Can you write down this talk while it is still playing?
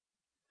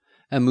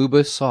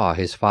Amuba saw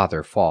his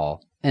father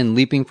fall, and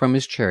leaping from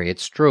his chariot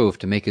strove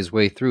to make his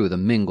way through the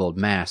mingled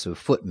mass of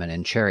footmen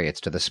and chariots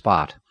to the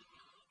spot.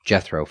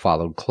 Jethro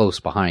followed close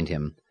behind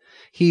him.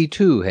 He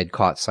too had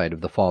caught sight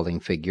of the falling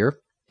figure,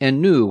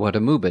 and knew what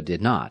Amuba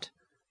did not,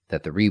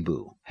 that the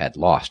Rebu had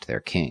lost their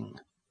king.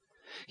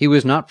 He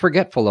was not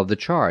forgetful of the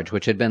charge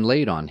which had been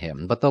laid on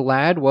him, but the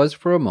lad was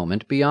for a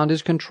moment beyond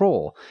his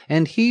control,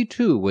 and he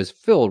too was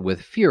filled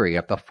with fury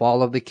at the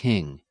fall of the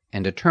king,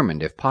 and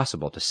determined if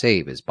possible to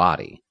save his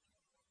body.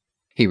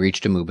 He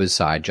reached Amuba's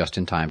side just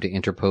in time to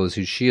interpose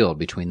his shield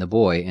between the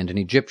boy and an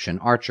Egyptian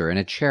archer in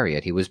a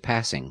chariot he was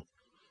passing.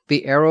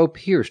 The arrow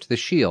pierced the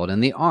shield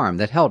and the arm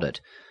that held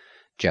it.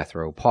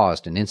 Jethro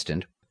paused an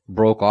instant,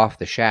 broke off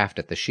the shaft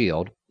at the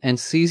shield, and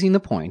seizing the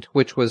point,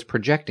 which was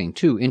projecting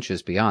 2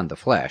 inches beyond the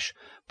flesh,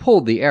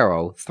 pulled the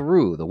arrow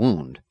through the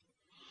wound.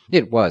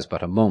 It was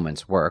but a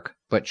moment's work,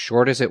 but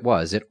short as it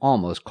was, it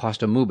almost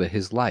cost Amuba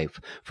his life,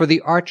 for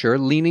the archer,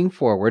 leaning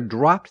forward,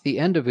 dropped the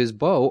end of his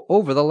bow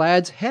over the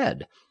lad's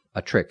head,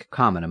 a trick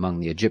common among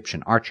the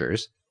Egyptian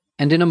archers,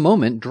 and in a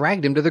moment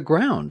dragged him to the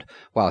ground,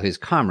 while his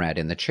comrade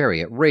in the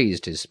chariot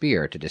raised his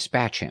spear to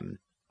dispatch him.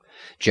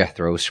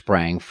 Jethro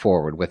sprang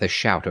forward with a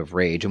shout of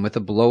rage, and with a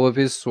blow of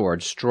his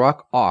sword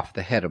struck off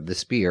the head of the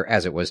spear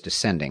as it was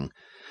descending.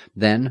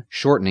 Then,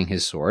 shortening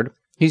his sword,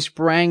 he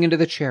sprang into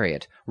the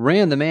chariot,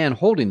 ran the man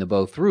holding the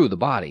bow through the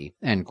body,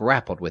 and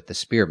grappled with the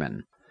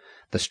spearman.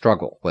 The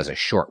struggle was a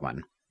short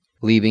one.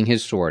 Leaving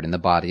his sword in the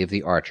body of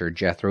the archer,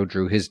 Jethro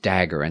drew his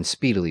dagger and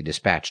speedily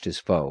dispatched his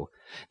foe.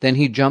 Then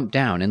he jumped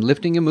down, and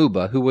lifting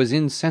Amuba, who was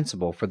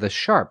insensible for the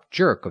sharp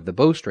jerk of the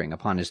bowstring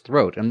upon his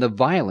throat and the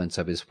violence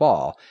of his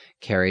fall,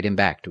 carried him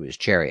back to his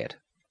chariot.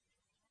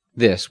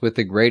 This, with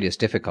the greatest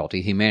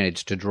difficulty, he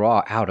managed to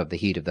draw out of the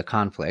heat of the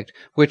conflict,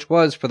 which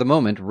was for the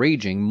moment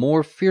raging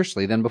more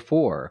fiercely than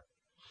before.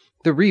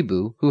 The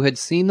Rebu, who had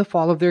seen the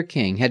fall of their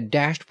king, had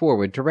dashed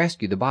forward to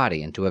rescue the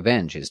body and to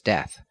avenge his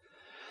death.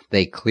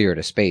 They cleared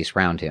a space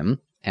round him,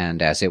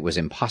 and as it was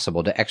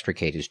impossible to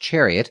extricate his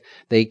chariot,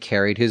 they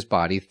carried his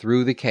body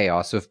through the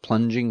chaos of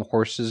plunging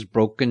horses,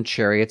 broken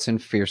chariots,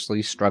 and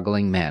fiercely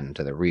struggling men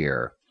to the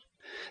rear.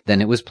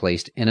 Then it was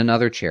placed in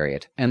another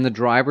chariot, and the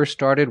driver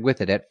started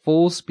with it at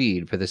full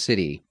speed for the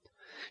city.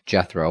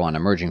 Jethro, on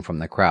emerging from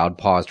the crowd,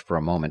 paused for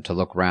a moment to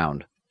look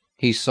round.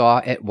 He saw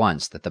at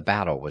once that the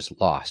battle was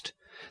lost.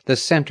 The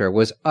center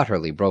was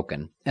utterly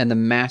broken, and the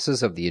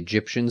masses of the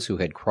Egyptians who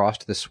had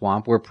crossed the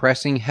swamp were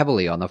pressing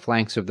heavily on the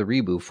flanks of the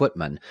Rebu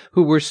footmen,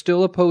 who were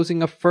still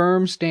opposing a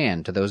firm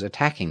stand to those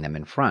attacking them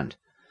in front.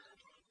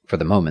 For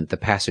the moment the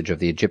passage of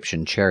the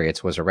Egyptian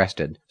chariots was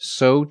arrested.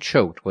 So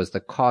choked was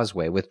the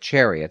causeway with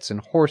chariots and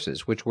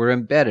horses which were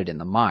embedded in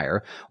the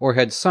mire, or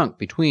had sunk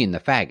between the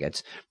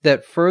faggots,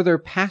 that further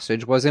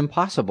passage was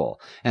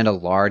impossible, and a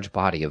large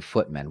body of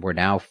footmen were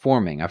now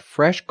forming a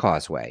fresh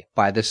causeway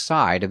by the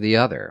side of the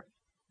other.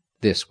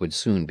 This would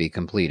soon be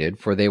completed,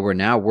 for they were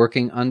now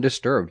working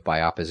undisturbed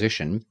by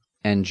opposition,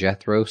 and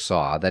Jethro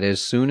saw that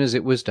as soon as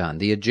it was done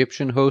the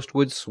Egyptian host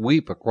would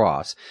sweep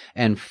across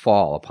and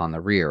fall upon the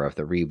rear of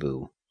the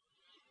Rebu.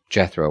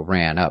 Jethro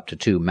ran up to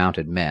 2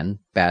 mounted men,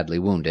 badly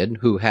wounded,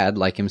 who had,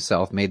 like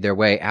himself, made their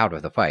way out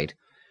of the fight.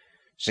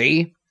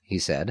 "See," he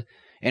said,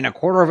 "in a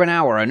quarter of an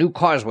hour a new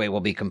causeway will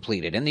be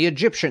completed, and the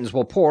Egyptians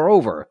will pour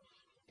over.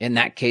 In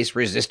that case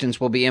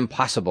resistance will be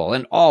impossible,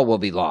 and all will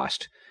be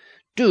lost.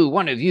 Do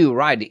one of you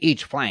ride to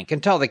each flank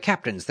and tell the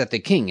captains that the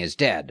king is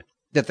dead,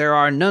 that there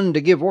are none to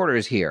give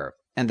orders here,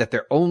 and that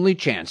their only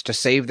chance to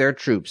save their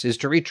troops is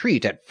to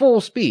retreat at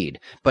full speed,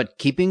 but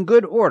keeping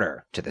good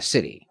order, to the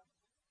city."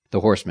 The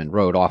horseman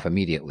rode off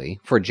immediately,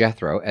 for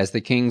Jethro, as the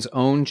king's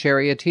own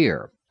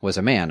charioteer, was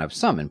a man of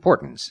some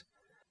importance.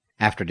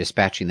 After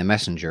dispatching the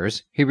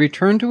messengers, he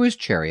returned to his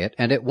chariot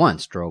and at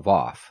once drove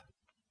off.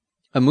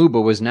 Amuba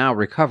was now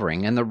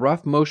recovering, and the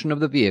rough motion of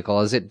the vehicle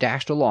as it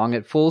dashed along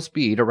at full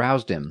speed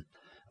aroused him.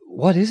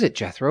 "What is it,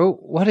 Jethro?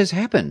 What has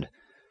happened?"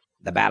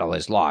 "The battle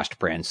is lost,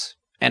 Prince,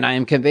 and I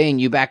am conveying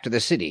you back to the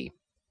city.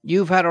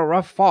 You've had a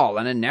rough fall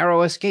and a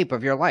narrow escape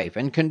of your life,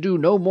 and can do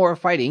no more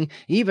fighting,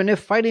 even if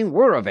fighting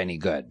were of any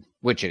good,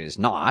 which it is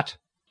not."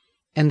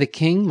 "And the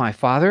king, my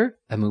father?"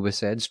 Amuba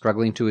said,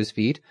 struggling to his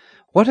feet.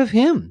 "What of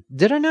him?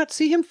 Did I not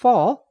see him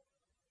fall?"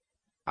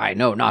 "I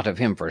know not of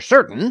him for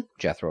certain,"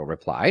 Jethro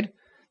replied.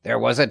 "There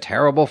was a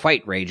terrible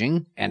fight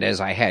raging, and as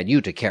I had you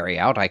to carry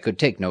out, I could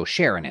take no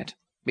share in it.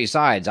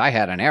 Besides, I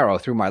had an arrow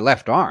through my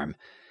left arm.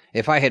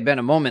 If I had been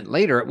a moment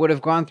later, it would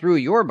have gone through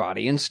your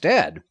body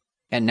instead.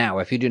 And now,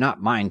 if you do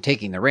not mind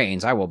taking the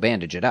reins, I will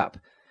bandage it up.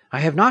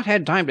 I have not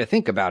had time to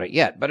think about it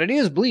yet, but it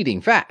is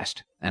bleeding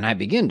fast, and I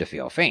begin to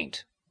feel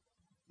faint."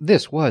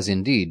 This was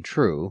indeed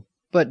true,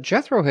 but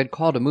Jethro had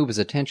called Amuba's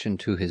attention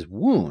to his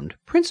wound,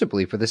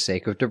 principally for the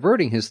sake of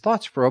diverting his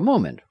thoughts for a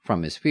moment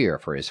from his fear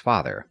for his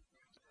father.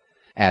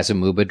 As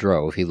Amuba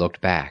drove, he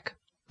looked back.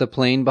 The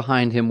plain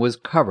behind him was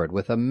covered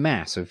with a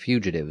mass of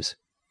fugitives.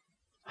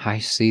 "I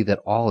see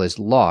that all is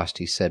lost,"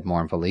 he said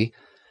mournfully.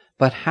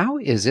 "But how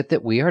is it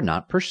that we are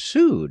not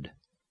pursued?"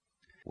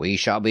 "We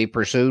shall be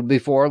pursued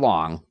before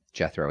long,"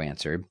 Jethro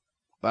answered.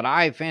 "But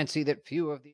I fancy that few of the